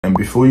And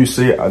before you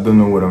say I don't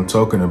know what I'm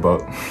talking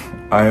about,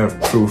 I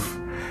have proof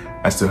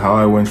as to how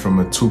I went from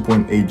a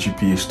 2.8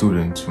 GPA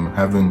student, from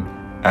having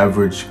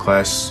average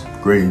class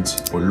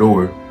grades or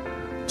lower,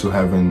 to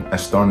having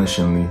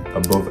astonishingly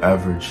above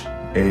average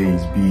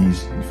A's,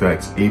 B's, in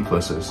fact A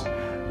pluses,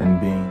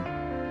 and being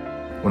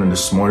one of the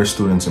smartest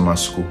students in my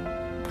school.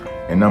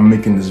 And I'm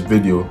making this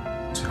video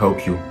to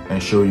help you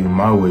and show you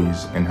my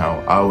ways and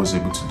how I was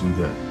able to do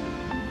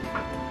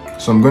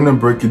that. So I'm gonna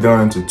break it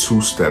down into 2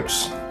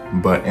 steps,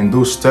 but in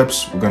those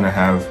steps, we're gonna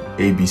have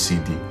A, B, C,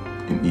 D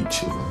in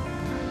each of them.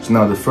 So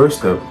now the first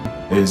step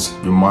is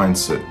your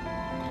mindset.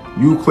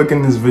 You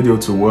clicking this video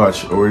to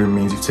watch already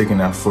means you've taken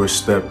that first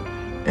step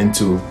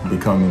into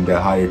becoming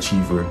that high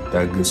achiever,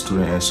 that good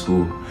student at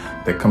school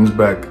that comes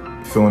back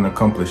feeling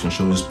accomplished and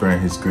shows his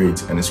parent his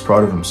grades and is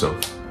proud of himself.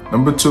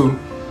 Number 2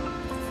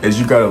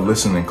 is you gotta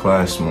listen in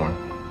class more.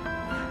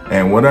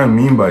 And what I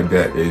mean by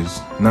that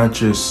is not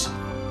just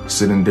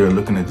sitting there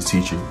looking at the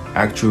teacher,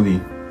 actually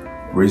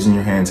raising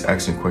your hands,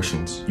 asking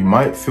questions. You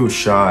might feel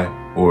shy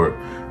or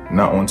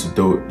not want to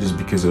do it just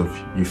because of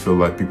you feel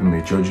like people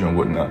may judge you and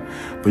whatnot.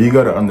 But you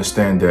gotta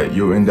understand that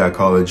you're in that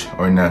college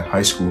or in that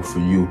high school for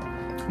you,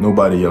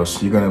 nobody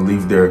else. You're gonna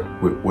leave there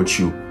with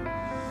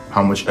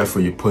how much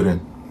effort you put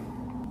in.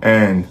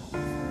 And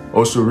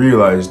also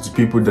realize the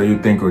people that you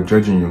think are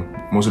judging you,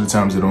 most of the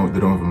times they don't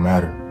even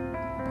matter.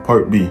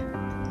 Part B,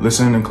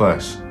 listening in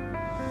class.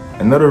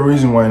 Another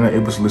reason why you're not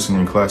able to listen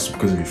in class is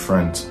because of your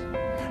friends.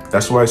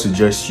 That's why I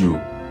suggest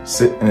you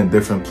sit in a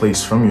different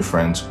place from your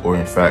friends, or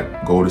in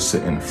fact, go to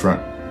sit in the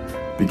front.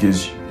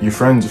 Because your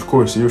friends, of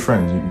course, they're your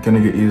friends. You're gonna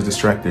get easily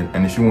distracted.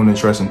 And if you wanna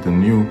try something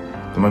new,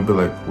 they might be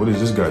like, what is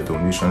this guy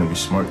doing? He's trying to be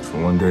smart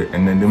for one day.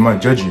 And then they might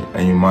judge you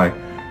and you might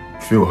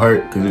feel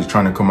hurt because you're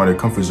trying to come out of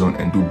your comfort zone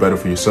and do better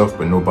for yourself,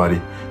 but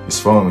nobody is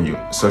following you.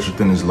 Such a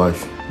thing is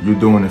life. You're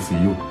doing it for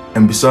you.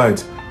 And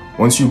besides,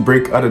 once you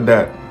break out of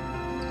that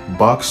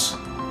box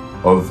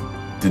of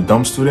the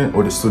dumb student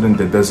or the student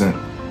that doesn't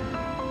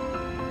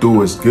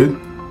do as good,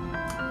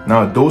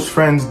 now those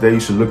friends that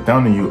used to look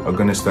down on you are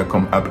gonna start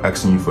come up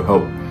asking you for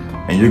help,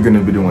 and you're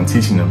gonna be the one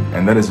teaching them,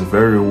 and that is a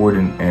very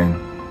rewarding and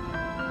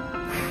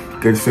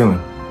good feeling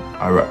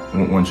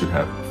one should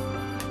have.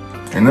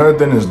 Another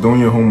thing is doing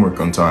your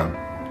homework on time.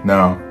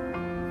 Now,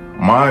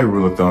 my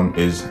rule of thumb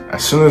is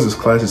as soon as this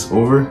class is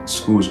over,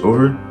 school is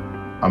over,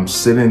 I'm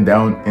sitting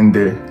down in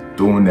there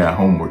doing that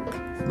homework,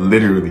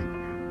 literally,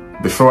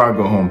 before I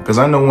go home. Because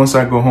I know once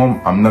I go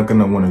home, I'm not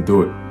gonna wanna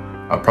do it.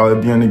 I'll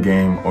probably be on the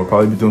game or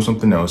probably be doing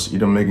something else,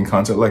 either making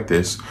content like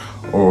this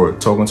or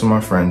talking to my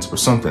friends or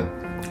something.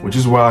 Which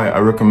is why I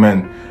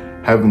recommend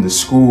having the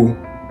school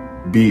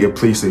be a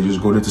place that you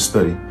just go there to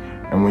study.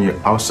 And when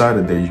you're outside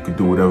of there, you can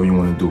do whatever you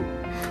wanna do.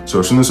 So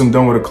as soon as I'm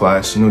done with a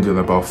class, you know, there are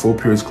about 4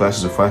 periods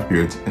classes or 5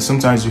 periods. And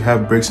sometimes you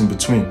have breaks in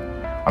between.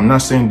 I'm not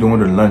saying do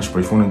it at lunch, but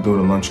if you want to do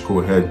it at lunch,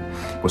 go ahead.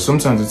 But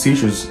sometimes the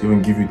teachers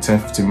even give you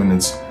 10-15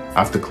 minutes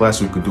after class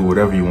so you could do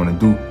whatever you want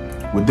to do.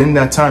 Within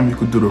that time, you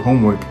could do the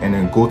homework and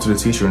then go to the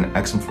teacher and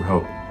ask them for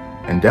help.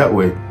 And that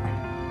way,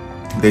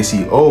 they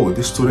see, oh,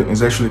 this student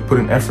is actually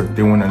putting effort.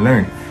 They want to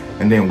learn.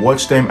 And then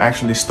watch them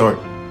actually start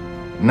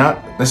not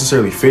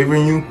necessarily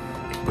favoring you,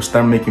 but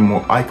start making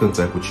more eye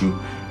contact with you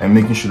and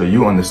making sure that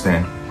you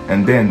understand.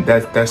 And then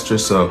that's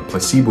just a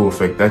placebo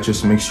effect. That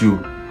just makes you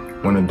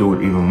want to do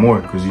it even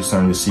more because you're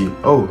starting to see,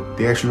 oh,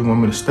 they actually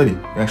want me to study.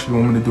 They actually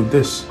want me to do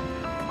this.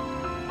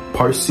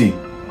 Part C,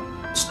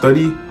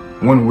 study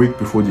 1 week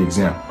before the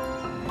exam.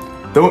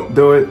 Don't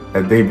do it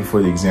a day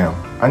before the exam.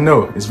 I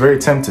know, it's very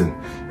tempting.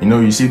 You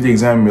know, you see the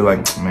exam and you're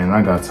like, man,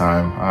 I got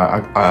time.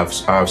 I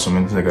have so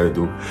many things I gotta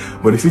do.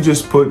 But if you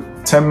just put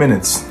 10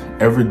 minutes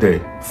every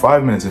day,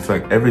 5 minutes in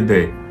fact, every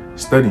day,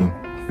 studying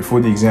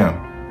before the exam,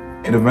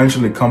 it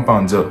eventually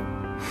compounds up.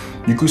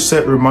 You could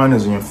set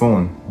reminders on your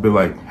phone, be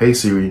like, hey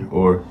Siri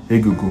or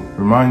hey Google,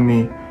 remind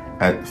me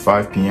at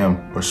 5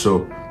 p.m. or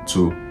so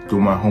to do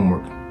my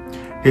homework.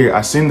 Here,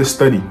 I seen the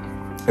study.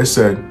 It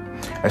said,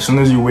 as soon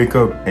as you wake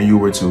up and you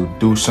were to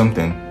do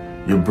something,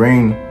 your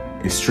brain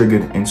is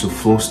triggered into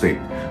flow state.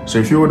 So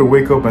if you were to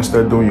wake up and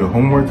start doing your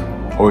homework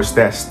or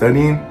start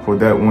studying for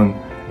that one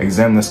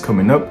exam that's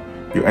coming up,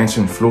 you're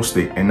entering flow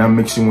state, and that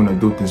makes you want to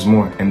do things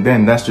more. And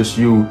then that's just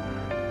you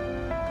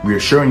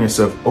reassuring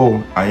yourself,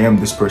 oh, I am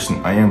this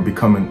person. I am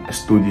becoming a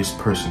studious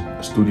person,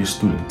 a studious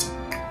student.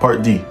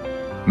 Part D,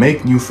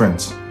 make new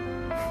friends.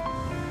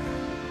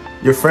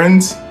 Your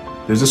friends,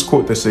 there's this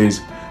quote that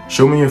says,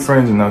 show me your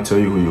friends and I'll tell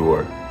you who you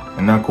are.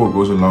 And that quote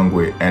goes a long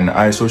way. And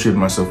I associated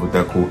myself with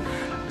that quote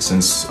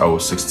since I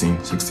was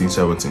 16,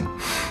 17.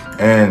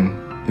 And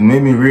it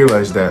made me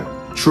realize that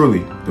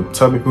truly the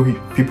type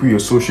of people you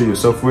associate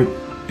yourself with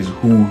is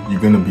who you're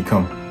gonna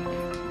become.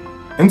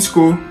 In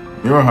school,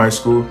 you're in high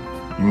school,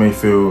 you may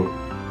feel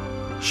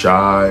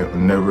shy or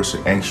nervous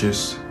or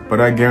anxious,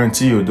 but I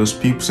guarantee you those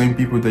same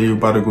people that you're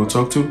about to go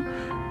talk to,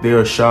 they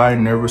are shy,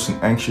 nervous,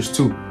 and anxious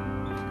too.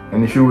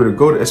 And if you were to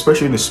go to,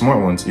 especially the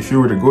smart ones, if you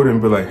were to go there and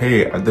be like,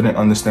 hey, I didn't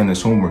understand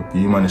this homework, do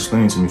you mind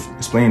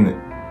explaining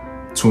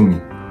it to me?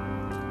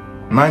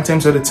 9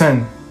 times out of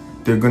 10,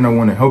 they're gonna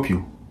want to help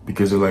you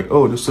because they're like,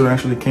 oh, this student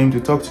actually came to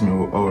talk to me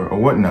or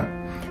whatnot.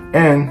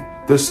 And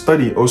this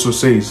study also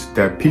says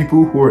that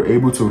people who are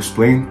able to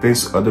explain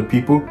things to other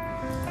people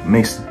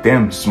makes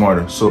them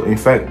smarter. So in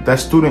fact, that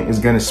student is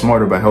getting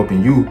smarter by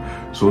helping you.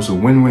 So it's a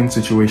win-win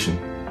situation.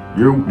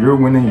 You're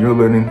winning, you're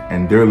learning,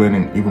 and they're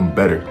learning even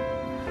better.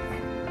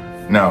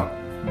 Now,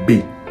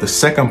 B, the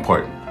second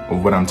part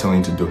of what I'm telling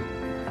you to do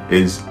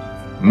is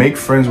make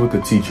friends with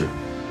the teacher.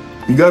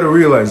 You got to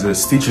realize that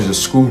teachers at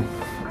school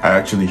are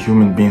actually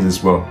human beings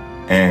as well.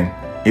 And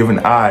even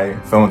I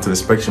fell into the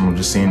spectrum of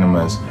just seeing them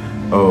as,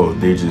 oh,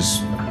 they're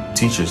just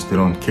teachers, they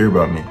don't care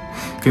about me.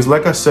 Because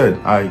like I said,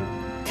 I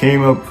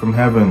came up from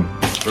having,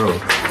 bro,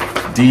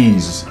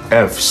 D's,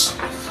 F's,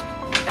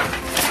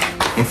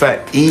 in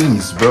fact,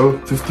 E's, bro,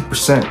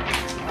 50%.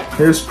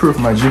 Here's proof,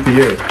 my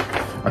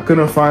GPA. I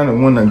couldn't find the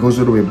one that goes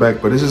all the way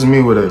back, but this is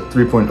me with a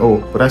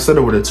 3.0, but I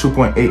started with a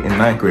 2.8 in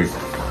 9th grade.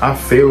 I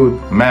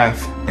failed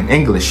math and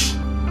English.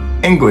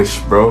 English,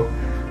 bro.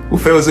 Who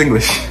fails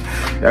English?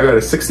 I got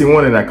a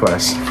 61 in that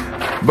class.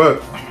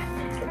 But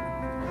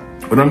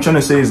what I'm trying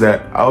to say is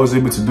that I was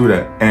able to do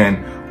that.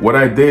 And what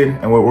I did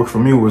and what worked for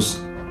me was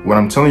what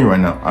I'm telling you right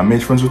now. I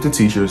made friends with the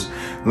teachers,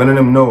 letting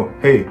them know,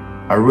 hey,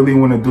 I really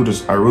want to do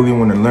this. I really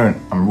want to learn.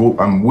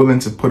 I'm willing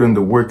to put in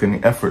the work and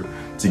the effort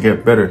to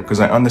get better, because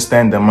I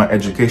understand that my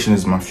education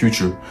is my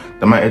future,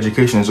 that my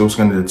education is also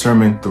going to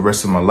determine the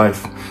rest of my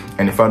life.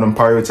 And if I don't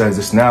prioritize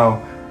this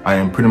now, I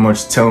am pretty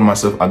much telling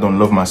myself I don't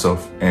love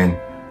myself and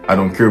I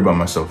don't care about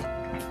myself.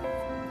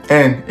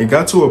 And it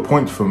got to a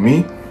point for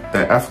me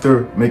that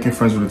after making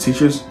friends with the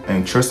teachers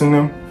and trusting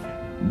them,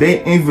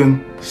 they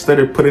even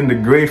started putting the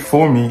grade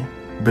for me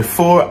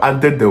before I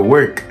did the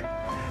work.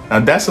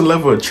 Now that's a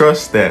level of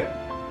trust that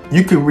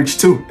you can reach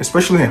too,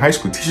 especially in high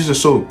school. Teachers are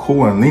so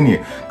cool and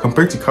lenient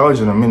compared to college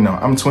that I'm in now.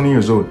 I'm 20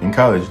 years old in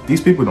college. These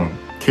people don't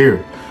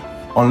care.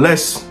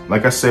 Unless,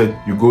 like I said,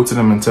 you go to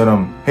them and tell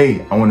them,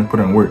 hey, I want to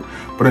put in work.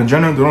 But in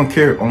general, they don't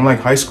care. Unlike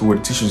high school where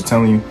the teachers are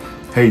telling you,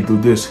 hey, do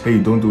this, hey,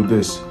 don't do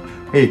this.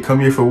 Hey,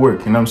 come here for work,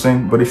 you know what I'm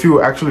saying? But if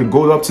you actually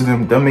go up to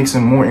them, that makes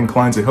them more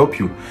inclined to help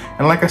you.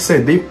 And like I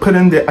said, they put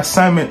in the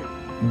assignment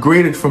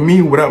graded for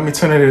me without me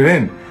turning it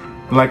in.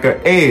 Like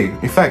a A,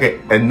 in fact,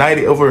 a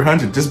 90 over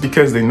 100, just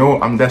because they know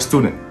I'm that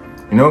student,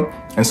 you know?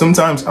 And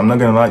sometimes, I'm not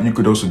gonna lie, you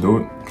could also do it.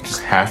 You could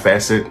just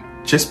half-ass it,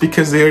 just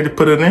because they already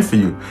put it in for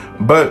you.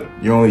 But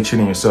you're only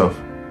cheating yourself.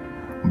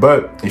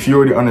 But if you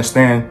already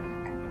understand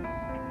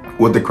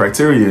what the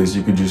criteria is,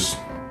 you could just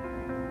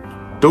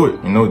do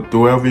it, you know, do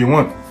whatever you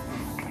want.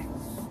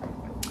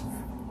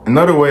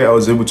 Another way I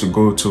was able to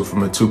go to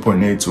from a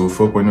 2.8 to a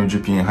 4.0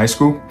 GPA in high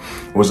school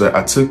was that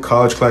I took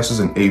college classes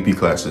and AP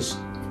classes.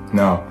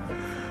 Now,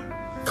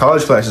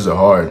 college classes are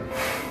hard.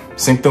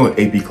 Same thing with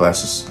AP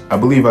classes. I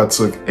believe I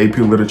took AP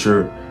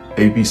Literature,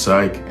 AP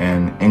Psych,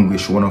 and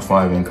English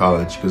 105 in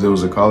college, because there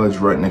was a college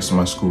right next to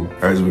my school,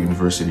 Arizona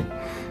University.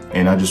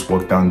 And I just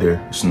walked down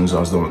there as soon as I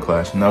was done with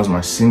class. And that was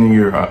my senior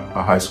year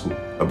of high school,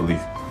 I believe.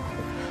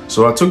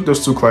 So I took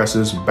those two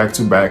classes back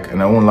to back,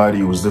 and I won't lie to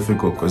you, it was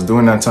difficult, because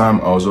during that time,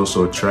 I was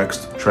also a track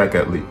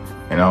athlete,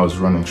 and I was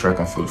running track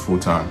and field full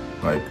time.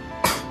 Like,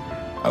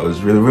 I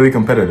was really, really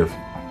competitive.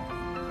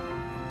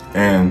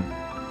 And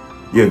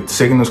yeah,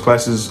 taking those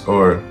classes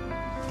are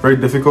very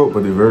difficult,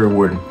 but they're very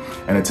rewarding.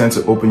 And they tend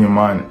to open your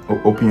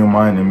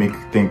mind and make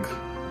you think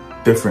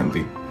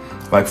differently.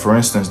 Like for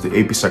instance, the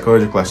AP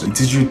Psychology classes, it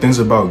teaches you things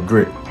about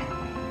grit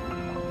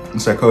in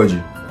psychology.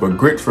 But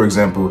grit, for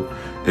example,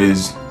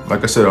 is,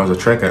 like I said, I was a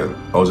track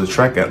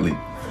athlete.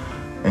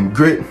 And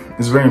grit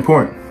is very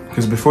important,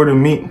 because before the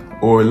meet,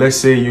 or let's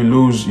say you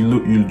lose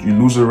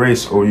a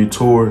race, or you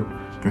tore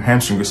your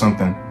hamstring or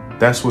something,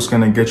 that's what's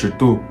gonna get you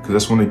through, because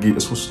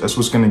that's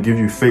what's gonna give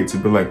you faith to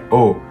be like,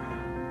 oh,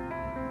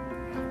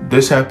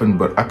 this happened,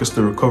 but I can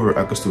still recover,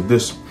 I can still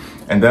this.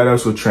 And that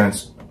also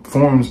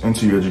transforms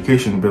into your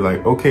education, be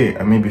like, okay,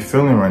 I may be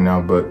failing right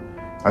now, but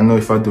I know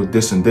if I do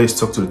this and this,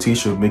 talk to the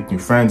teacher, make new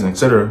friends,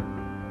 etc.,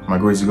 my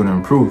grades are gonna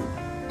improve.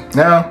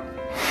 Now,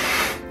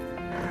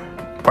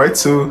 part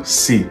 2,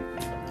 C.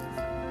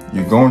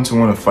 You're going to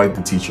want to fight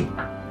the teacher.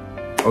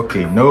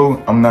 Okay,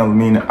 no,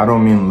 I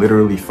don't mean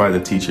literally fight the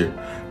teacher,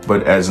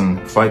 but as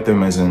in fight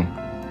them as in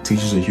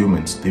teachers are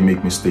humans, they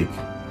make mistakes.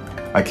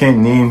 I can't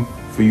name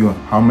for you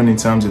how many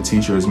times a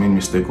teacher has made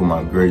mistake with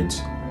my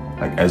grades.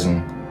 Like as in,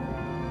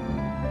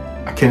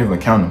 I can't even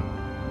count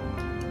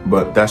them.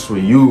 But that's where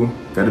you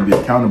gotta be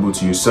accountable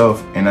to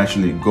yourself and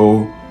actually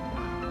go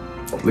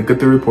look at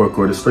the report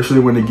card, especially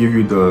when they give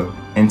you the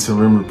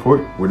interim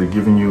report, where they're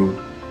giving you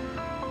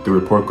the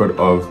report card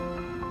of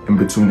in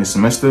between the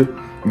semester.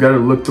 You gotta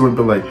look through and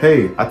be like,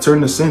 hey, I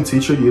turned this in,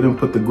 teacher, you didn't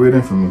put the grade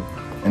in for me.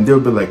 And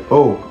they'll be like,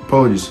 oh,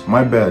 apologies,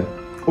 my bad.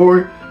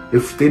 Or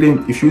if you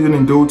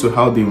didn't do it to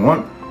how they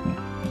want,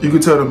 you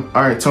could tell them,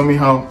 all right, tell me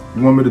how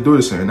you want me to do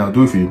this, and I'll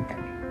do it for you.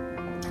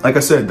 Like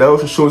I said, that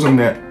also shows them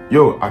that,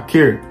 yo, I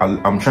care,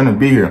 I'm trying to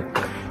be here.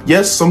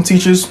 Yes, some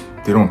teachers,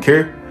 they don't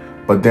care,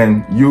 but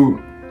then you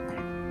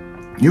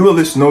at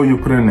least know you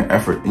put in the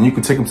effort, and you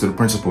can take them to the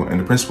principal, and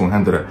the principal will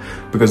handle that.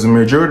 Because the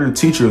majority of the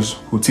teachers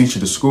who teach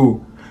at the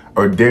school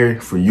are there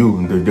for you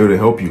and they're there to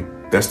help you.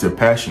 That's their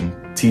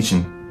passion,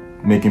 teaching,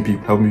 making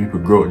people, helping people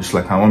grow, just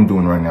like how I'm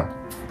doing right now.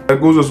 That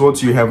goes as well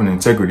to you having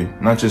integrity,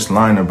 not just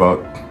lying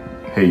about,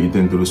 hey, you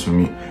didn't do this for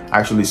me.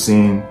 Actually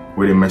seeing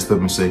where they messed up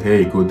and say,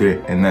 hey, go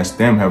there. And that's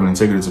them having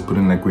integrity to put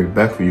in that grade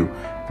back for you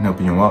and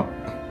helping you out.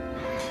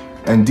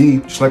 And D,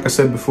 just like I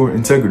said before,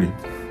 integrity.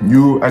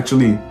 You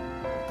actually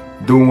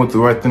doing what the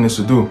right thing is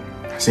to do.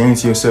 Saying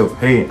to yourself,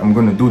 hey, I'm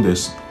gonna do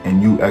this,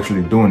 and you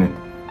actually doing it.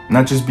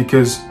 Not just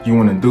because you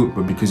wanna do it,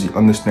 but because you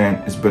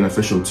understand it's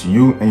beneficial to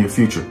you and your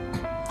future.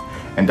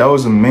 And that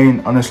was the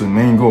honestly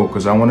main goal,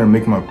 because I wanted to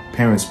make my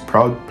parents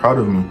proud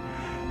of me,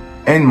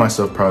 and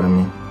myself proud of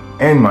me,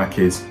 and my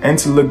kids, and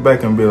to look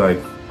back and be like,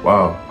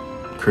 wow,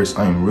 Chris,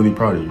 I am really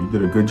proud of you. You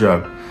did a good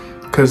job.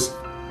 Because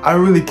I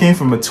really came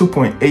from a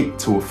 2.8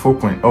 to a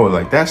 4.0.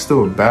 Like, that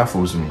still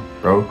baffles me,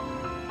 bro.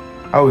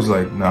 I was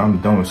like, nah, I'm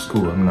done with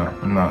school. I'm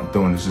not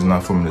doing this. This is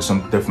not for me. There's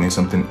definitely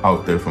something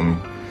out there for me.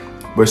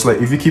 But it's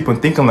like, if you keep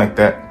on thinking like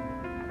that,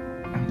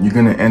 you're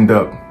gonna end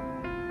up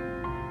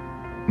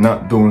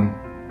not doing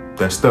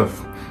that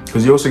stuff.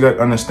 Because you also got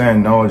to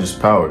understand, knowledge is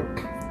power.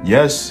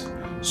 Yes,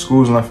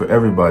 school's not for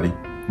everybody,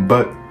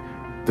 but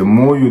the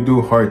more you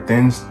do hard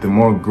things, the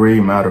more gray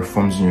matter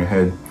forms in your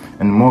head.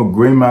 And the more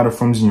gray matter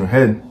forms in your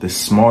head, the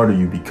smarter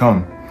you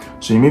become.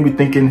 So you may be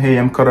thinking, hey,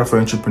 I'm cut out for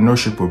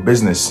entrepreneurship or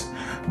business.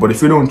 But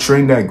if you don't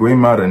train that gray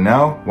matter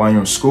now, while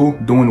you're in school,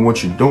 doing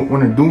what you don't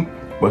want to do,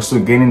 but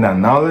still gaining that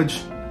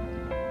knowledge,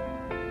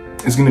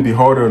 it's going to be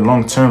harder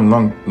long-term,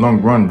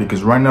 long run,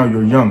 because right now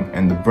you're young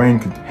and the brain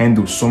could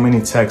handle so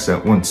many tasks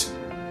at once.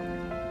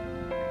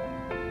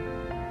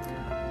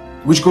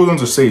 Which goes on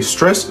to say,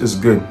 stress is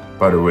good,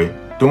 by the way.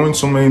 Doing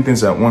so many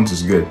things at once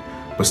is good,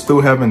 but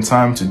still having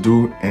time to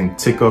do and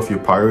tick off your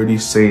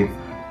priorities, say,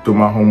 do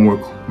my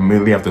homework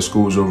immediately after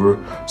school is over,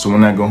 so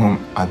when I go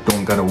home, I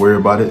don't gotta worry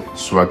about it,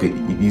 so I could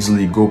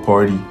easily go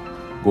party,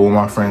 go with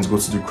my friends, go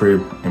to the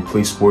crib, and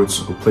play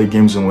sports or play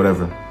games and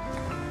whatever.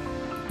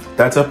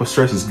 That type of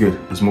stress is good,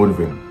 it's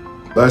motivating.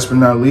 Last but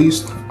not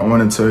least, I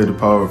want to tell you the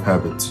power of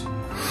habits.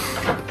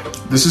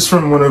 This is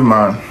from one of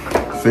my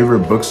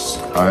favorite books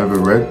I ever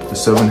read, The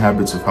 7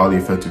 Habits of Highly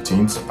Effective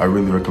Teens. I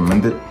really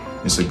recommend it.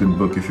 It's a good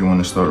book if you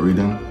want to start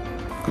reading,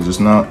 because it's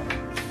not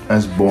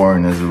as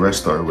boring as the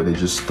rest are, where they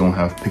just don't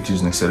have pictures,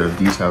 and instead of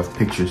these have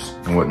pictures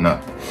and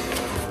whatnot.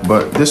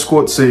 But this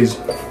quote says,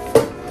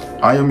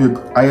 I am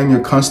your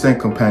constant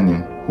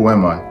companion. Who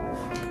am I?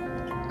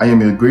 I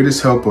am your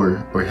greatest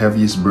helper or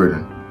heaviest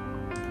burden.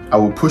 I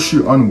will push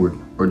you onward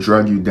or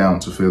drag you down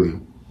to failure.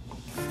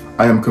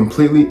 I am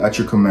completely at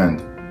your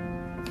command.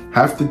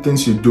 Half the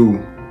things you do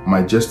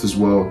might just as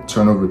well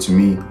turn over to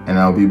me, and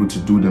I'll be able to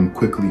do them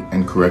quickly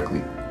and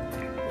correctly.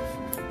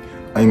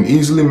 I am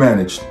easily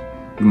managed.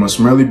 You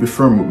must merely be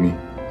firm with me.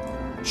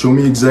 Show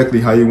me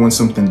exactly how you want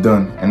something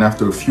done, and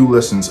after a few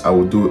lessons, I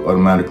will do it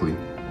automatically.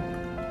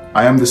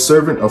 I am the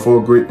servant of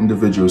all great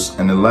individuals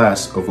and the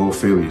last of all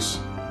failures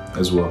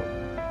as well.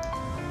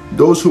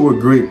 Those who were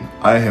great,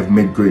 I have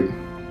made great.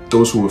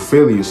 Those who were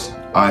failures,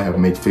 I have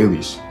made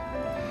failures.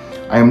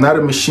 I am not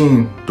a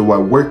machine, though I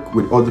work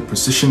with all the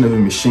precision of a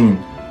machine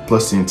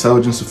plus the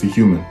intelligence of a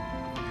human.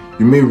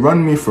 You may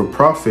run me for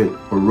profit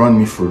or run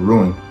me for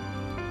ruin.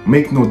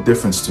 Make no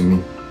difference to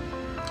me.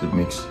 It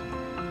makes.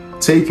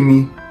 Take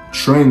me,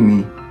 train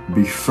me,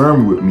 be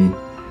firm with me,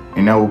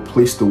 and I will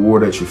place the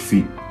world at your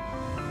feet.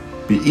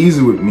 Be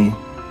easy with me,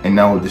 and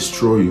I will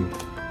destroy you.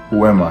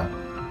 Who am I?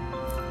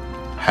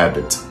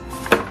 Habit.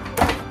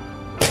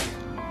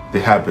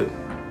 The habit.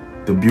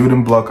 The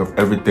building block of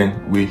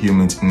everything we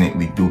humans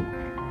innately do.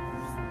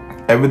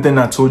 Everything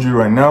I told you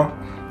right now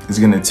is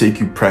going to take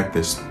you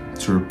practice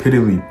to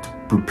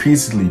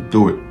repeatedly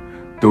do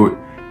it.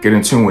 Get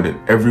in tune with it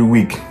every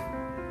week.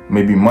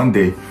 Maybe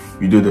Monday,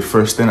 you do the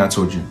first thing I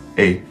told you.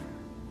 Hey,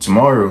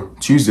 tomorrow,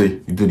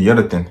 Tuesday, you do the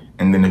other thing.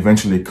 And then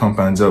eventually it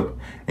compounds up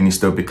and you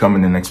start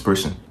becoming the next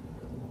person.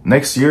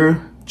 Next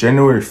year,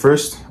 January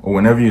 1st, or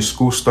whenever your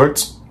school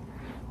starts,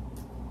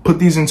 put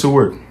these into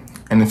work.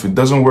 And if it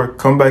doesn't work,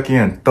 come back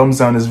in, thumbs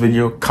down this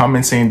video,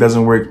 comment saying it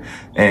doesn't work,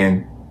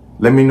 and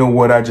let me know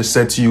what I just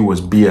said to you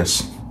was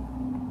BS.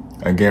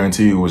 I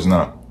guarantee you it was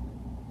not.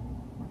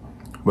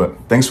 But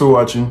thanks for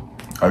watching.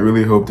 I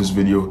really hope this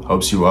video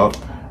helps you out,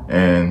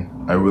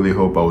 and I really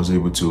hope I was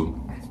able to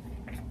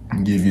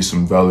give you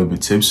some valuable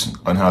tips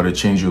on how to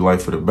change your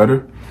life for the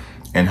better,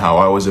 and how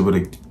I was able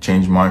to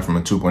change mine from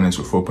a 2.0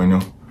 to a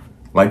 4.0.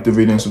 Like the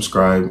video and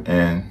subscribe,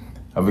 and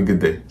have a good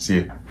day.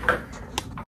 See ya.